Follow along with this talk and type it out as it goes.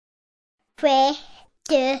3,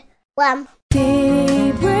 2, 1.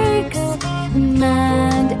 Day breaks,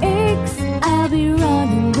 mind aches. I'll be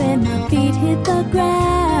running when my feet hit the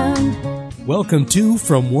ground. Welcome to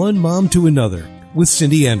From One Mom to Another with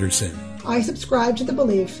Cindy Anderson. I subscribe to the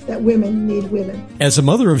belief that women need women. As a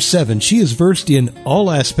mother of 7, she is versed in all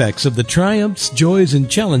aspects of the triumphs, joys, and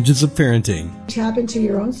challenges of parenting. Tap into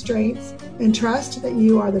your own strengths and trust that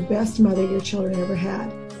you are the best mother your children ever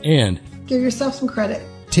had. And give yourself some credit.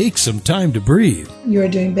 Take some time to breathe. You are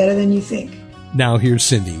doing better than you think. Now here's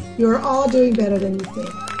Cindy. You are all doing better than you think.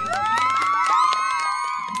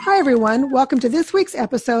 Hi, everyone. Welcome to this week's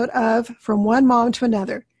episode of From One Mom to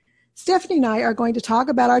Another. Stephanie and I are going to talk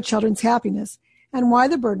about our children's happiness and why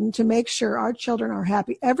the burden to make sure our children are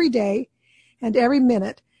happy every day and every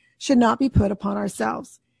minute should not be put upon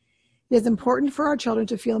ourselves. It is important for our children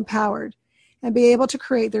to feel empowered and be able to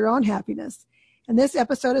create their own happiness, and this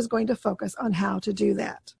episode is going to focus on how to do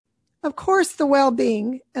that. Of course, the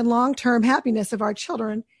well-being and long-term happiness of our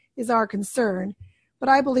children is our concern, but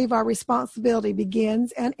I believe our responsibility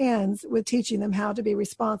begins and ends with teaching them how to be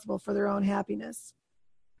responsible for their own happiness.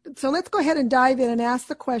 So let's go ahead and dive in and ask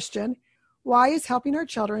the question, why is helping our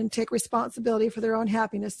children take responsibility for their own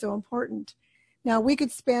happiness so important? Now, we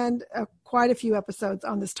could spend quite a few episodes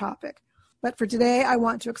on this topic, but for today, I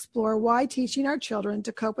want to explore why teaching our children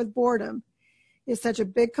to cope with boredom is such a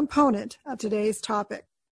big component of today's topic.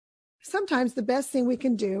 Sometimes the best thing we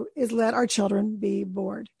can do is let our children be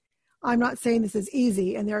bored. I'm not saying this is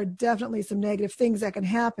easy, and there are definitely some negative things that can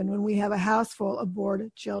happen when we have a house full of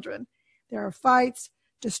bored children. There are fights,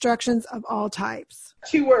 destructions of all types.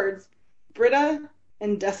 2 words, Britta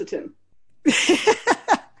and Desitin.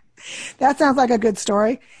 That sounds like a good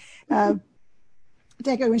story.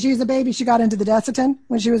 Take it, when she was a baby, she got into the Desitin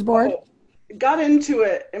when she was bored? Oh, got into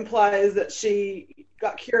it implies that she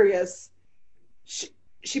got curious.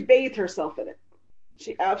 She bathed herself in it.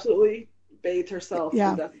 She absolutely bathed herself in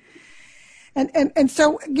Desitin. And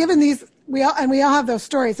so given these, we all have those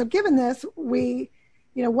stories. So given this,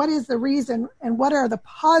 what is the reason and what are the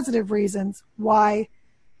positive reasons why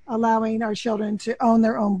allowing our children to own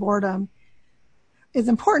their own boredom is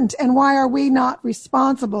important, and why are we not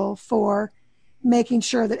responsible for making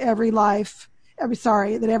sure that every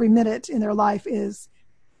minute in their life is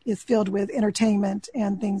filled with entertainment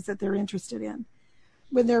and things that they're interested in.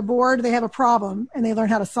 When they're bored, they have a problem and they learn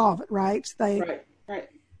how to solve it, right? Right.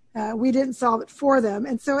 We didn't solve it for them.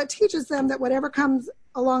 And so it teaches them that whatever comes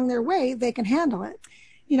along their way, they can handle it.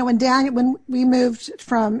 When we moved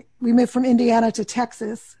from Indiana to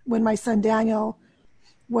Texas, when my son Daniel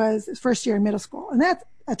was his first year in middle school, and that's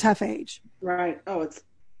a tough age. Right. Oh, it's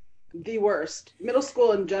the worst. Middle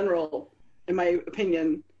school in general, in my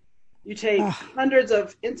opinion, you take hundreds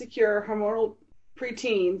of insecure, hormonal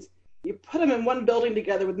preteens, you put them in one building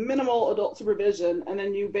together with minimal adult supervision, and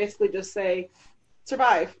then you basically just say,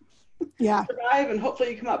 survive. Yeah. Survive, and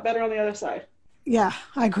hopefully you come out better on the other side. Yeah,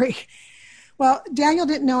 I agree. Well, Daniel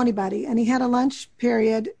didn't know anybody, and he had a lunch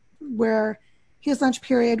period where his lunch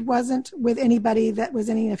period wasn't with anybody that was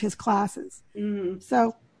in any of his classes. Mm-hmm.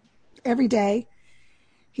 So every day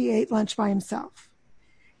he ate lunch by himself.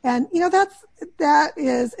 And,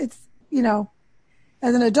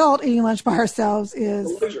 as an adult, eating lunch by ourselves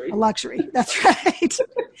is a luxury. That's right.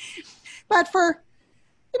 But for,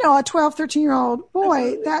 a 12, 13-year-old boy,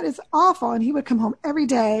 absolutely, that is awful. And he would come home every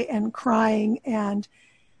day and crying and,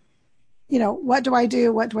 what do I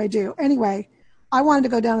do? What do I do? Anyway, I wanted to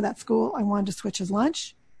go down to that school. I wanted to switch his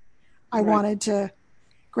lunch. I wanted to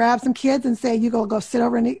grab some kids and say, you go sit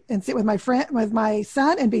over and sit with my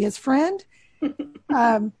son and be his friend.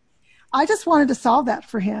 I just wanted to solve that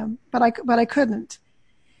for him, but I couldn't.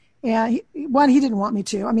 And he didn't want me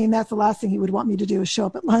to. I mean, that's the last thing he would want me to do is show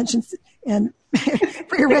up at lunch and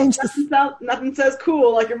rearrange the. Nothing says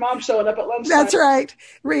cool like your mom showing up at lunch. That's right.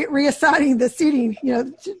 Reassigning the seating,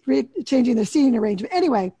 changing the seating arrangement.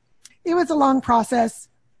 Anyway, it was a long process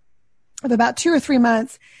of about 2 or 3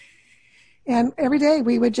 months. And every day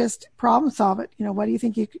we would just problem solve it. What do you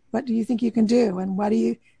think you can do? And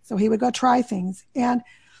so he would go try things. And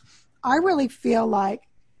I really feel like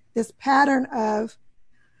this pattern of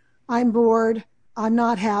I'm bored, I'm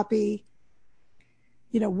not happy,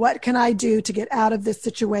 what can I do to get out of this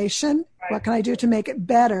situation? Right. What can I do to make it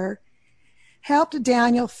better? Helped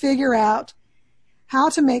Daniel figure out how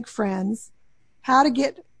to make friends, how to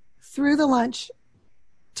get through the lunch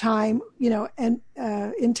time, and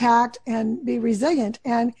intact and be resilient.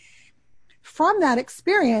 And from that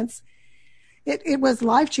experience, it was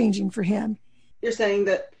life-changing for him. You're saying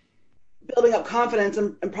that building up confidence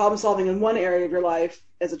and problem solving in one area of your life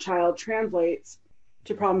as a child translates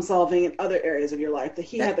to problem solving in other areas of your life, that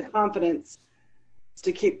he had the confidence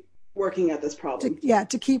to keep working at this problem.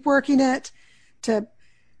 To keep working it,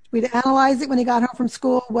 we'd analyze it when he got home from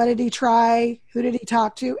school. What did he try? Who did he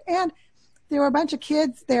talk to? And there were a bunch of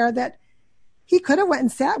kids there that he could have went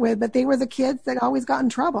and sat with, but they were the kids that always got in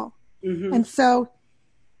trouble. Mm-hmm. And so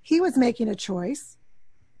he was making a choice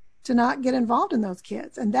to not get involved in those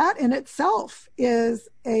kids. And that in itself is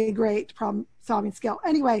a great problem-solving skill.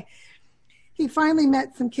 Anyway, he finally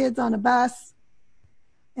met some kids on a bus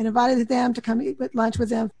and invited them to come eat lunch with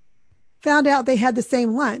them. Found out they had the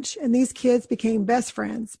same lunch, and these kids became best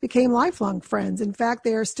friends, became lifelong friends. In fact,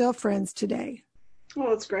 they are still friends today. Oh,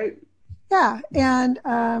 that's great. Yeah,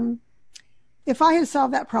 and if I had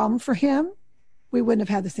solved that problem for him, we wouldn't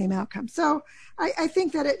have had the same outcome. So I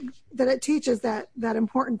think that it teaches that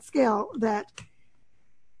important skill that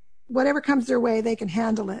whatever comes their way, they can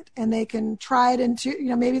handle it, and they can try it into,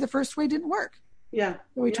 maybe the first way didn't work. Yeah.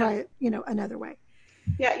 So we try it, another way.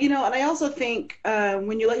 Yeah, and I also think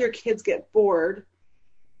when you let your kids get bored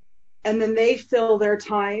and then they fill their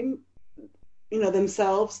time,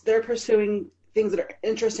 themselves, they're pursuing things that are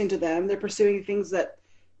interesting to them. They're pursuing things that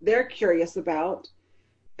they're curious about.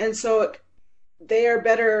 And so they are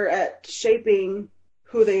better at shaping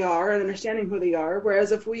who they are and understanding who they are.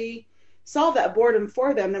 Whereas if we solve that boredom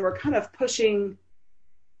for them, then we're kind of pushing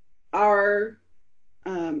our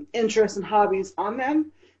interests and hobbies on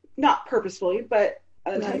them, not purposefully, but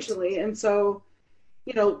unintentionally. Right. And so,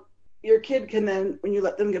 your kid can then, when you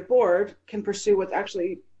let them get bored, can pursue what's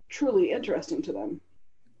actually truly interesting to them.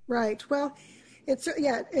 Right. Well, it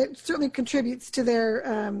certainly contributes to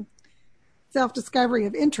their self-discovery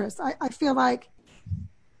of interest. I feel like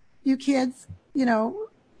you kids, your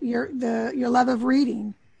love of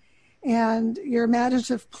reading and your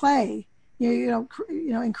imaginative play,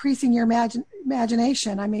 increasing your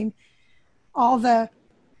imagination. I mean, all the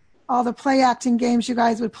play acting games you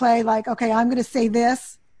guys would play, like, okay, I'm going to say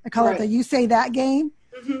this. I call it the you say that game,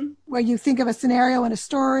 mm-hmm. where you think of a scenario and a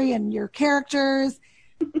story and your characters.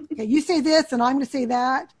 Okay, you say this and I'm going to say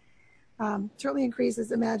that. Certainly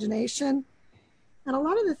increases imagination. And a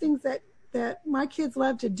lot of the things that my kids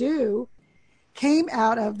love to do came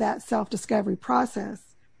out of that self-discovery process.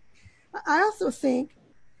 I also think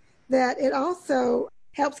that it also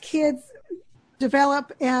helps kids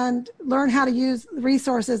develop and learn how to use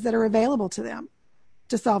resources that are available to them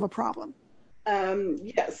to solve a problem.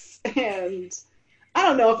 Yes. And I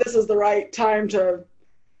don't know if this is the right time to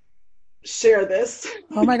share this.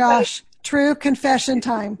 Oh my gosh. True confession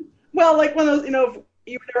time. Well, like one of those,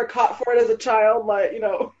 you were never caught for it as a child, like,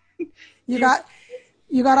 you got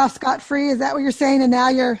off scot-free. Is that what you're saying? And now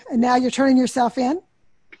you're turning yourself in?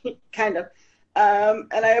 Kind of.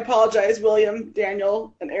 And I apologize, William,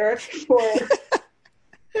 Daniel, and Eric, for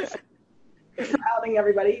outing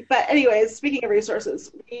everybody. But anyways, speaking of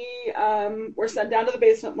resources, we were sent down to the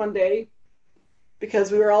basement one day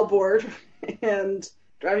because we were all bored and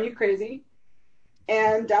driving you crazy.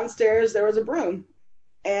 And downstairs there was a broom.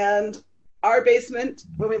 And our basement,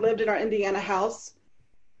 when we lived in our Indiana house,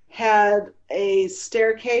 had a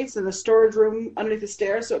staircase and a storage room underneath the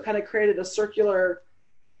stairs, so it kind of created a circular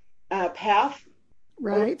path.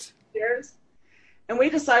 Right. Stairs. And we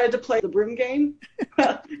decided to play the broom game.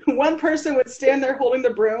 One person would stand there holding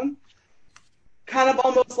the broom, kind of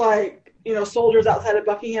almost like, soldiers outside of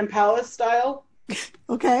Buckingham Palace style.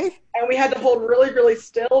 Okay. And we had to hold really, really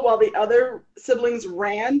still while the other siblings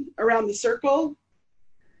ran around the circle.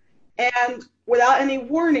 And without any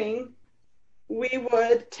warning, we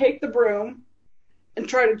would take the broom and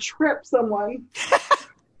try to trip someone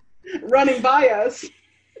running by us.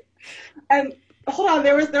 And hold on,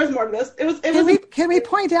 there was more to this. Can we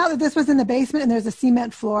point out that this was in the basement and there's a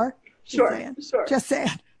cement floor? Sure. Just saying.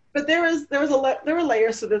 But there were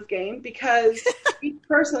layers to this game because each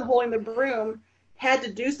person holding the broom had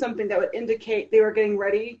to do something that would indicate they were getting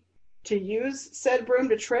ready to use said broom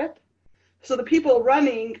to trip. So the people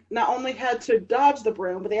running not only had to dodge the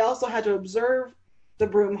broom, but they also had to observe the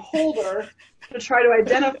broom holder to try to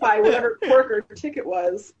identify whatever quirk or trick it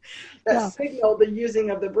was that signaled the using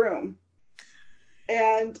of the broom.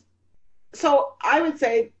 And so I would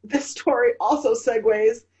say this story also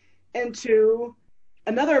segues into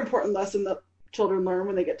another important lesson that children learn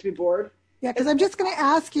when they get to be bored. Yeah, because I'm just going to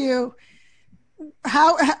ask you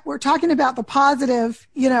how we're talking about the positive,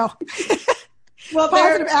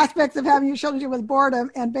 positive aspects of having your children deal with boredom.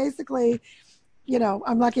 And basically,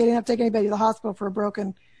 I'm lucky I didn't have to take anybody to the hospital for a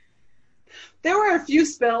broken there were a few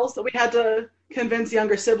spills that we had to convince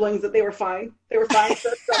younger siblings that they were fine. They were fine.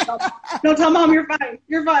 Don't tell mom you're fine.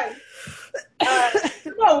 You're fine.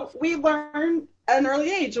 No, we learn at an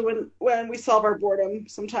early age when we solve our boredom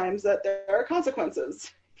sometimes that there are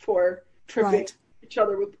consequences for tripping each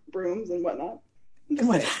other with brooms and whatnot.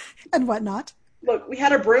 And whatnot. Look, we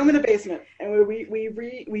had a broom in the basement, and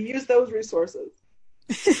we used those resources.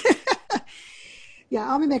 Yeah,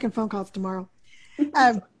 I'll be making phone calls tomorrow.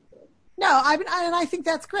 No, I think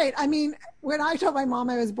that's great. I mean, when I told my mom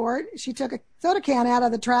I was bored, she took a soda can out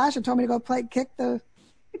of the trash and told me to go kick the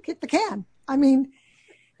can. I mean,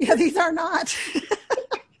 yeah, these are not.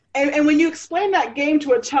 and when you explain that game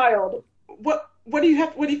to a child, what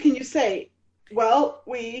can you say? Well,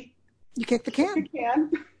 you kick the can.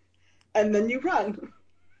 And then you run.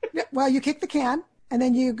 Well, you kick the can, and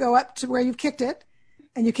then you go up to where you've kicked it,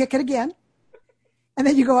 and you kick it again. And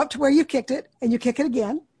then you go up to where you've kicked it, and you kick it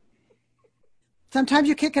again. Sometimes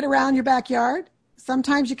you kick it around your backyard.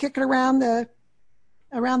 Sometimes you kick it around the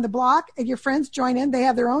block, and your friends join in. They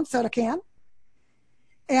have their own soda can.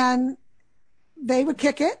 And they would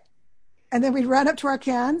kick it, and then we'd run up to our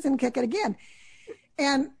cans and kick it again.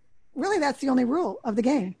 And really, that's the only rule of the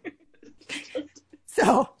game.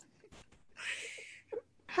 So,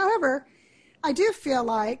 however, I do feel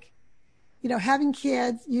like, having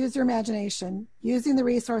kids use their imagination, using the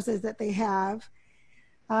resources that they have,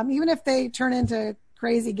 even if they turn into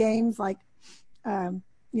crazy games like,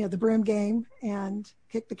 the broom game and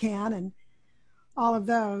kick the can and all of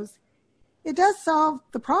those, it does solve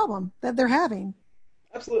the problem that they're having.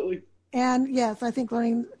 Absolutely. And yes, I think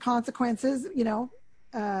learning consequences,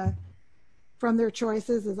 from their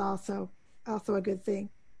choices is also a good thing.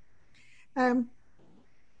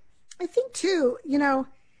 I think too,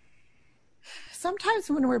 sometimes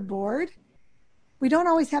when we're bored, we don't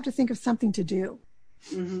always have to think of something to do.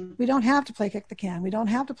 Mm-hmm. We don't have to play kick the can. We don't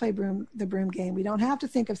have to play the broom game. We don't have to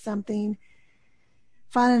think of something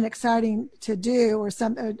fun and exciting to do or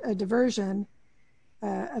a diversion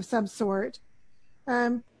of some sort.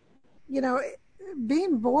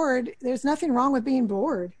 Being bored, there's nothing wrong with being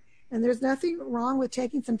bored. And there's nothing wrong with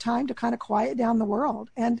taking some time to kind of quiet down the world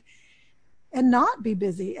and not be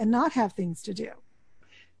busy and not have things to do.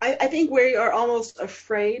 I think we are almost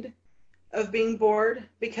afraid of being bored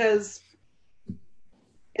because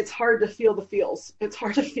it's hard to feel the feels. It's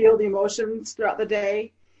hard to feel the emotions throughout the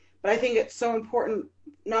day. But I think it's so important,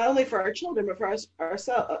 not only for our children, but for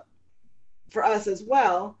us as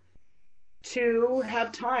well, to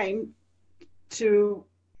have time to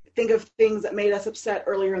think of things that made us upset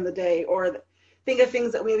earlier in the day, or think of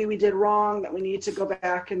things that maybe we did wrong that we need to go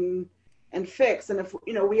back and fix. And if,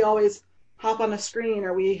 we always hop on a screen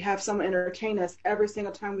or we have someone entertain us every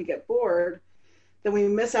single time we get bored, then we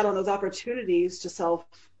miss out on those opportunities to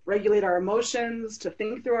self-regulate our emotions, to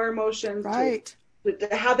think through our emotions, right.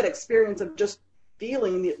 to have that experience of just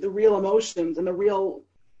feeling the real emotions and the real,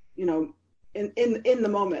 in the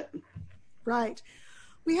moment. Right.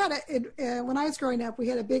 We had when I was growing up, we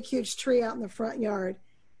had a big, huge tree out in the front yard.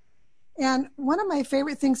 And one of my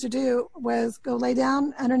favorite things to do was go lay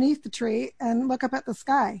down underneath the tree and look up at the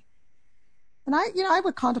sky. And I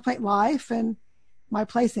would contemplate life and my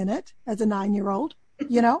place in it as a 9-year-old,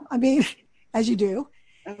 as you do.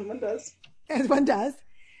 As one does. As one does.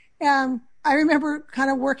 I remember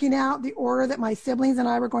kind of working out the order that my siblings and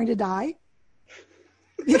I were going to die.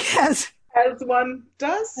 Because... As one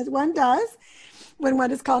does? As one does, when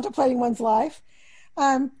one is contemplating one's life.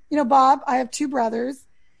 Bob, I have 2 brothers.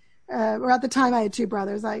 Or at the time I had 2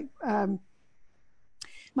 brothers. My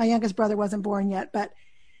youngest brother wasn't born yet. But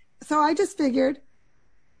so I just figured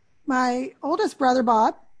my oldest brother,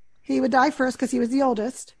 Bob, he would die first because he was the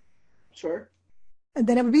oldest. Sure. And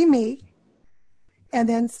then it would be me. And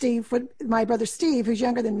then my brother Steve, who's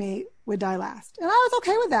younger than me, would die last. And I was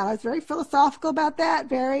okay with that. I was very philosophical about that.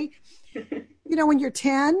 Very, when you're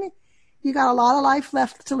 10, you got a lot of life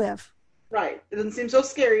left to live. Right. It doesn't seem so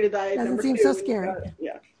scary to die. It doesn't seem so scary.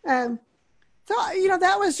 Yeah. So,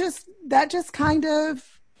 that just kind of,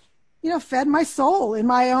 fed my soul in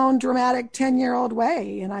my own dramatic 10-year-old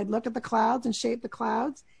way. And I'd look at the clouds and shape the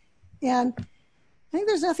clouds. And I think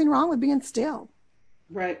there's nothing wrong with being still.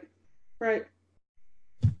 Right.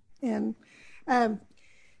 And, I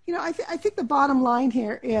think the bottom line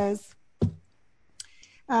here is,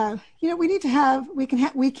 we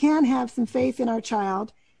can have some faith in our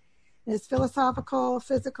child, in his philosophical,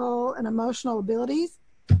 physical, and emotional abilities.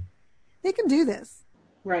 They can do this.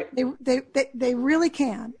 Right. They really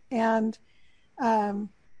can. And, but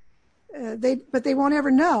they won't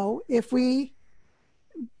ever know if we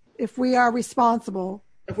are responsible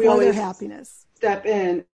for their happiness. Step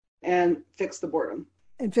in and fix the boredom.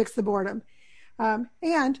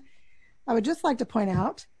 And I would just like to point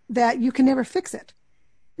out that you can never fix it.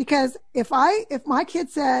 Because if my kid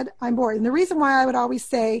said, I'm bored, and the reason why I would always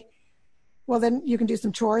say, well, then you can do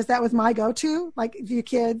some chores. That was my go-to, like if you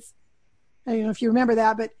kids, I don't know if you remember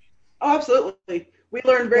that, but. Oh, absolutely. We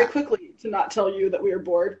learned very quickly to not tell you that we were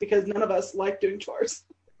bored because none of us like doing chores.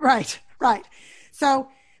 Right. So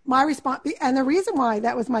my response, and the reason why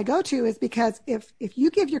that was my go-to is because if you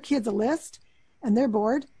give your kids a list and they're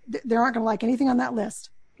bored, they aren't going to like anything on that list.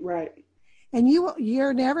 Right. And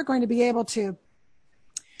you're never going to be able to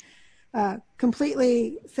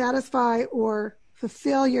completely satisfy or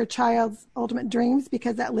fulfill your child's ultimate dreams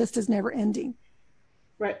because that list is never ending.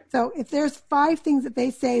 Right. So if there's 5 things that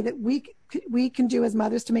they say that we can do as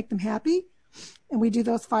mothers to make them happy, and we do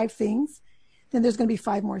those 5 things, then there's going to be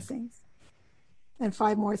 5 more things and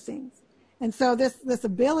 5 more things. And so this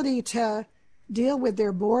ability to deal with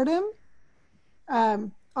their boredom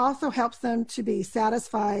also helps them to be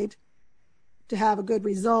satisfied, to have a good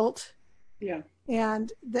result. Yeah.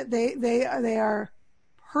 And that they are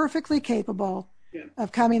perfectly capable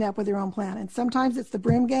of coming up with their own plan. And sometimes it's the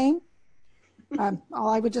broom game. All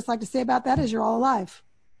I would just like to say about that is you're all alive.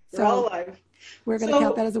 We're all alive. We're going to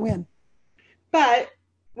count that as a win. But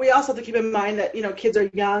we also have to keep in mind that, kids are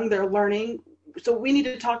young, they're learning. So we need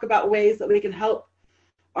to talk about ways that we can help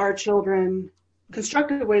our children,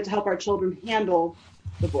 constructive ways to help our children handle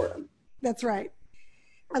the boredom. That's right.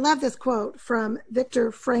 I love this quote from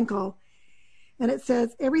Viktor Frankl. And it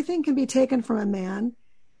says, everything can be taken from a man,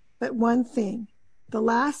 but one thing, the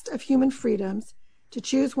last of human freedoms, to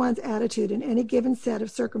choose one's attitude in any given set of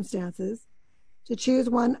circumstances, to choose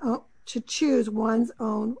one's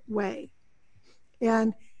own way.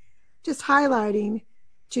 And just highlighting,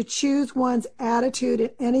 to choose one's attitude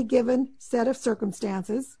in any given set of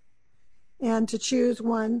circumstances, and to choose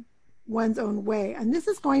one's own way. And this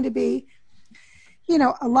is going to be,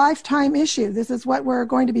 a lifetime issue. This is what we're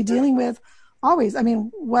going to be dealing with always. I mean,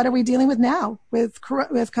 what are we dealing with now with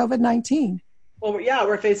COVID-19? Well, yeah,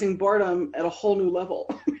 we're facing boredom at a whole new level.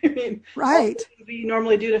 I mean, right. All the things we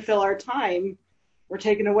normally do to fill our time, we're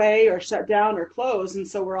taken away or shut down or closed. And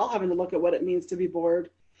so we're all having to look at what it means to be bored.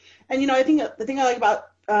 And, I think the thing I like about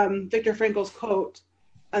Viktor Frankl's quote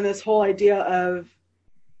and this whole idea of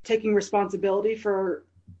taking responsibility for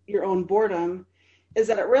your own boredom is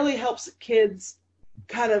that it really helps kids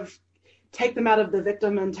kind of take them out of the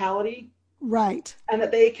victim mentality. Right. And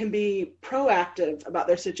that they can be proactive about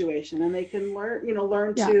their situation and they can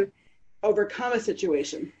learn to overcome a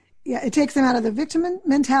situation. Yeah, it takes them out of the victim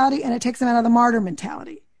mentality and it takes them out of the martyr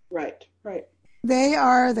mentality. Right. They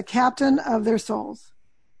are the captain of their souls.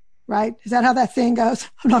 Right? Is that how that saying goes?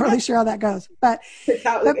 I'm not really sure how that goes, but it's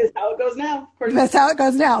how it goes now. That's how it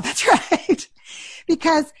goes now. That's right.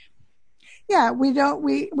 Because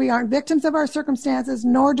we aren't victims of our circumstances,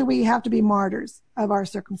 nor do we have to be martyrs of our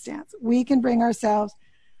circumstance. We can bring ourselves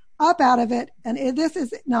up out of it. And this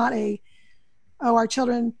is not our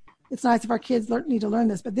children, it's nice if our kids need to learn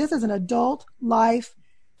this, but this is an adult life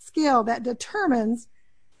skill that determines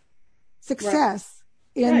success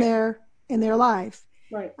in their life.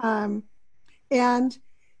 Right. And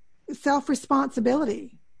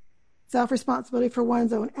self-responsibility for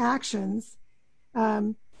one's own actions,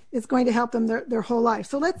 is going to help them their whole life.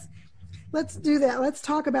 So let's do that. Let's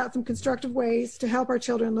talk about some constructive ways to help our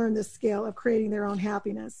children learn this skill of creating their own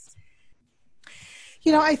happiness.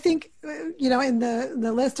 I think, in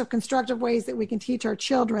the list of constructive ways that we can teach our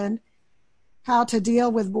children how to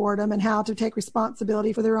deal with boredom and how to take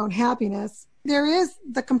responsibility for their own happiness, there is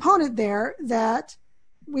the component there that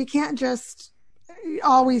we can't just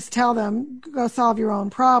always tell them, go solve your own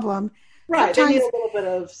problem. Right. Sometimes, they need a little bit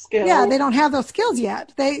of skill. Yeah, they don't have those skills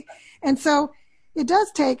yet. And so it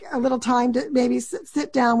does take a little time to maybe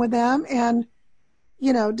sit down with them and,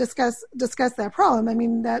 discuss that problem. I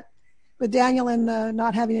mean, that with Daniel and the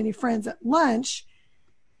not having any friends at lunch,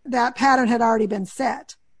 that pattern had already been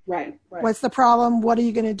set. Right. What's the problem? What are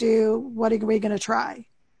you going to do? What are we going to try?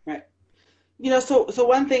 Right. So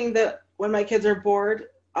one thing that when my kids are bored,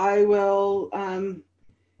 I will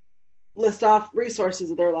list off resources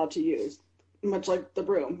that they're allowed to use, much like the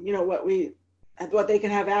broom, what they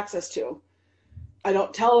can have access to. I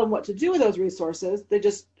don't tell them what to do with those resources. They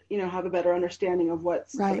just, have a better understanding of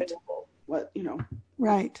what's available,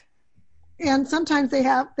 Right. And sometimes they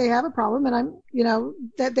have a problem and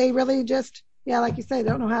that they really just, like you say,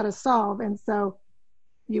 don't know how to solve. And so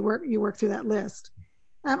you work through that list.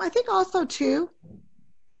 I think also too,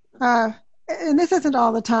 and this isn't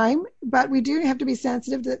all the time, but we do have to be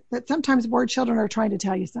sensitive that sometimes bored children are trying to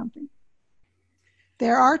tell you something.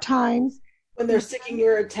 There are times when they're seeking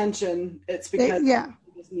your attention, it's because you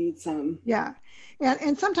just need some. Yeah.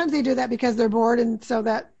 And sometimes they do that because they're bored, and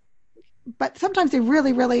but sometimes they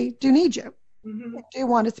really, really do need you. Mm-hmm. They do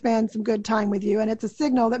want to spend some good time with you, and it's a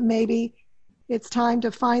signal that maybe it's time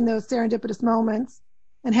to find those serendipitous moments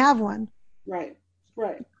and have one. Right.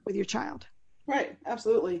 With your child. Right,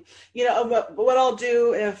 absolutely. But what I'll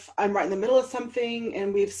do if I'm right in the middle of something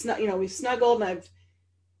and we've snuggled and I've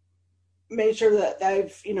made sure that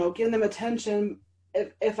I've given them attention.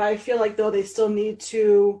 If I feel like though they still need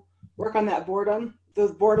to work on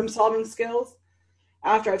those boredom solving skills,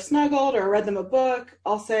 after I've snuggled or read them a book,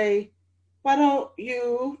 I'll say, "Why don't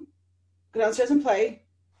you go downstairs and play?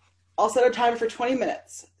 I'll set a timer for 20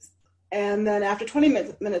 minutes, and then after 20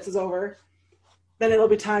 minutes is over." Then it'll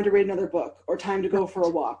be time to read another book or time to go for a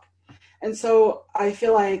walk. And so I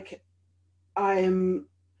feel like I'm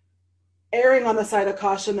erring on the side of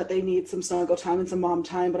caution that they need some snuggle time and some mom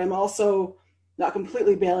time, but I'm also not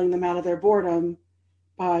completely bailing them out of their boredom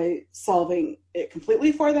by solving it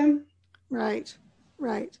completely for them. Right.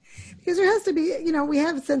 Because there has to be, we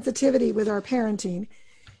have sensitivity with our parenting,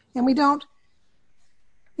 and we don't,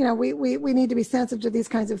 we need to be sensitive to these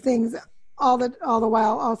kinds of things all the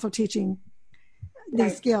while also teaching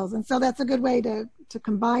these skills. And so that's a good way to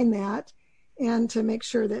combine that and to make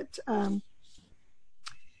sure that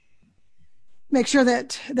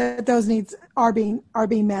those needs are being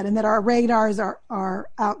met, and that our radars are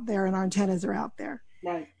out there and our antennas are out there.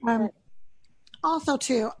 Right. Also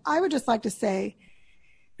too, I would just like to say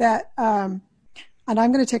that, and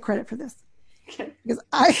I'm going to take credit for this, because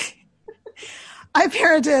I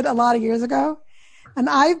parented a lot of years ago, and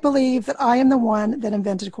I believe that I am the one that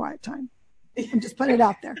invented quiet time. I'm just putting it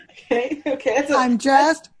out there. Okay. I'm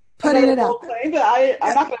just putting it out there. But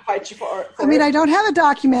I'm not going to fight you for it. I don't have it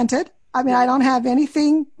documented. I don't have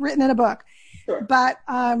anything written in a book. Sure. But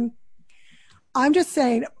I'm just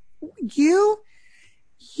saying, you,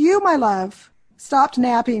 my love, stopped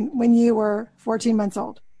napping when you were 14 months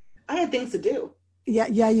old. I had things to do.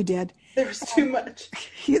 Yeah, you did. There was too much.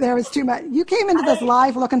 There was too much. You came into this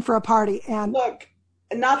live looking for a party, and look.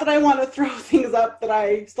 Not that I want to throw things up that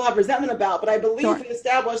I still have resentment about, but I believe we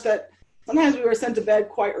established that sometimes we were sent to bed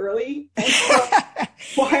quite early. And so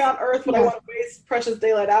why on earth would I want to waste precious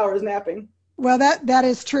daylight hours napping? Well, that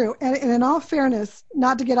is true. And in all fairness,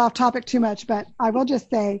 not to get off topic too much, but I will just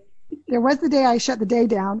say there was the day I shut the day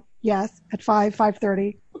down, yes, at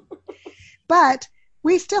 5:30. But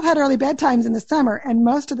we still had early bedtimes in the summer, and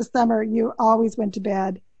most of the summer you always went to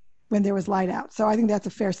bed when there was light out. So I think that's a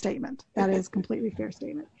fair statement. That is a completely fair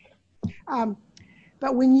statement.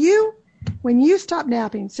 But when you stop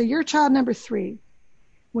napping, so you're child number 3,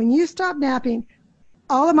 when you stop napping,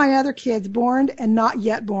 all of my other kids, born and not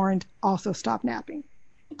yet born, also stopped napping.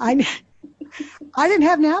 I didn't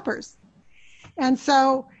have nappers. And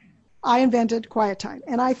so I invented quiet time,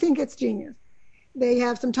 and I think it's genius. They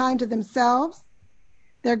have some time to themselves.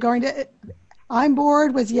 I'm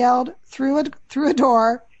bored was yelled through a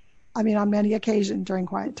door, on many occasions during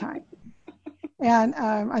quiet time. And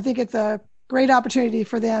I think it's a great opportunity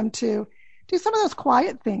for them to do some of those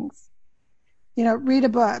quiet things. Read a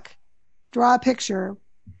book, draw a picture,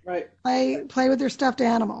 right? Play with their stuffed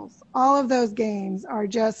animals. All of those games are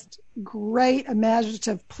just great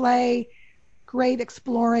imaginative play, great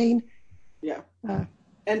exploring. Yeah.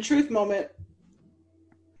 And truth moment,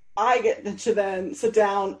 I get to then sit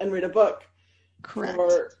down and read a book. Correct.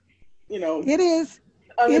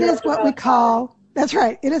 It is what we call, that's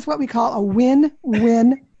right, it is what we call a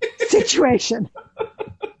win-win situation.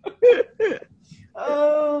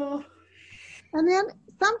 Oh. And then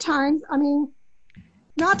sometimes,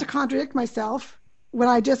 not to contradict myself, when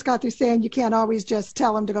I just got through saying you can't always just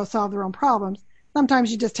tell them to go solve their own problems,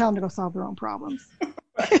 sometimes you just tell them to go solve their own problems.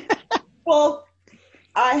 Well,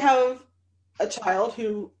 I have a child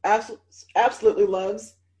who absolutely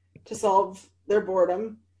loves to solve their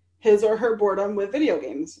boredom, his or her boredom, with video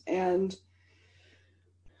games. And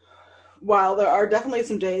while there are definitely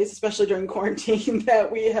some days, especially during quarantine,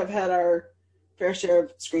 that we have had our fair share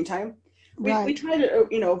of screen time, we try to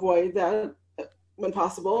avoid that when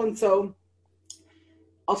possible. And so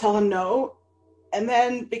I'll tell him no. And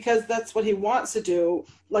then, because that's what he wants to do,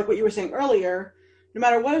 like what you were saying earlier, no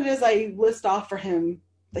matter what it is I list off for him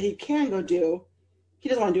that he can go do, he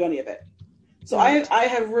doesn't want to do any of it. So I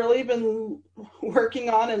have really been working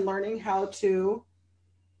on and learning how to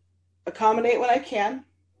accommodate when I can,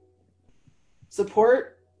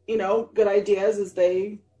 support, good ideas as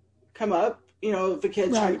they come up, the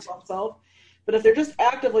kids trying to problem solve. But if they're just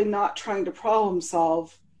actively not trying to problem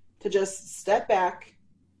solve, to just step back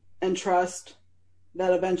and trust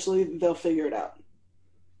that eventually they'll figure it out.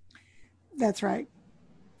 That's right.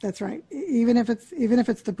 That's right. Even if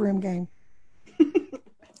it's the broom game.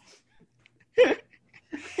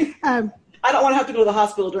 I don't want to have to go to the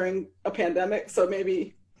hospital during a pandemic, so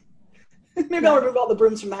maybe I'll remove all the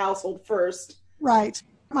brooms from the household first. Right.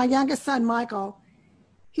 My youngest son, Michael,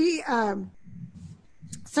 he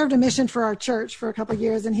served a mission for our church for a couple of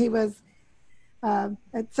years, and he was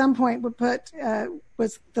at some point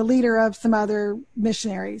was the leader of some other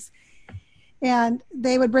missionaries, and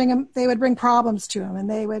they would bring problems to him, and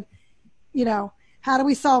they would, how do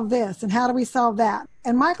we solve this and how do we solve that?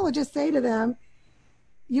 And Michael would just say to them,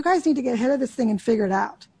 you guys need to get ahead of this thing and figure it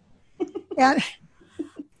out. And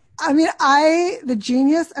I mean, the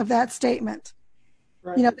genius of that statement,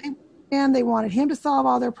 right. They wanted him to solve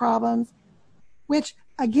all their problems, which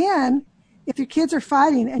again, if your kids are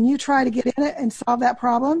fighting and you try to get in it and solve that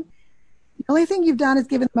problem, the only thing you've done is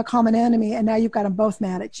given them a common enemy, and now you've got them both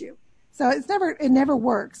mad at you. So it never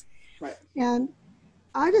works. Right. And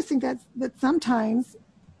I just think that sometimes,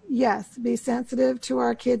 yes, be sensitive to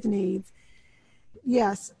our kids' needs.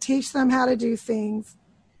 Yes, teach them how to do things.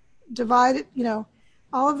 Divide it,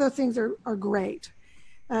 all of those things are great.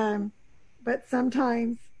 But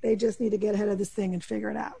sometimes they just need to get ahead of this thing and figure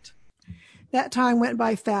it out. That time went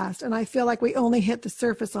by fast, and I feel like we only hit the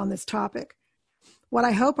surface on this topic. What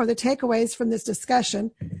I hope are the takeaways from this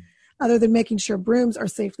discussion, other than making sure brooms are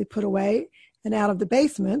safely put away and out of the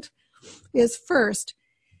basement, is first,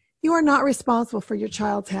 you are not responsible for your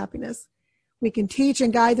child's happiness. We can teach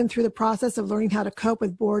and guide them through the process of learning how to cope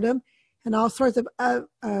with boredom and all sorts of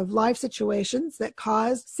life situations that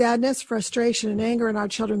cause sadness, frustration, and anger in our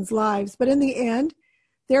children's lives. But in the end,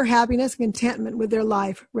 their happiness and contentment with their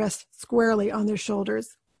life rests squarely on their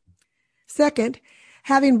shoulders. Second,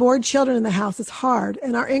 having bored children in the house is hard,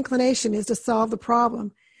 and our inclination is to solve the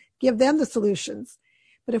problem, give them the solutions.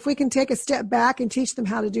 But if we can take a step back and teach them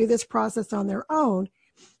how to do this process on their own,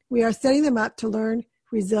 we are setting them up to learn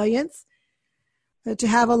resilience, to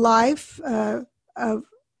have a life of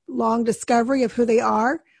long discovery of who they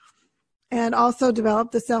are, and also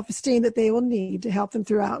develop the self-esteem that they will need to help them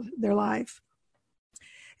throughout their life.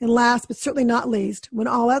 And last, but certainly not least, when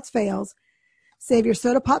all else fails, save your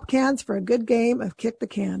soda pop cans for a good game of Kick the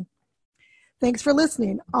Can. Thanks for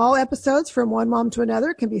listening. All episodes from One Mom to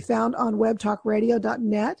Another can be found on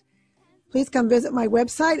webtalkradio.net. Please come visit my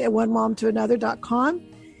website at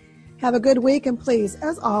onemomtoanother.com. Have a good week, and please,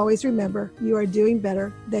 as always, remember, you are doing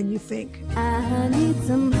better than you think. I need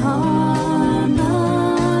some hard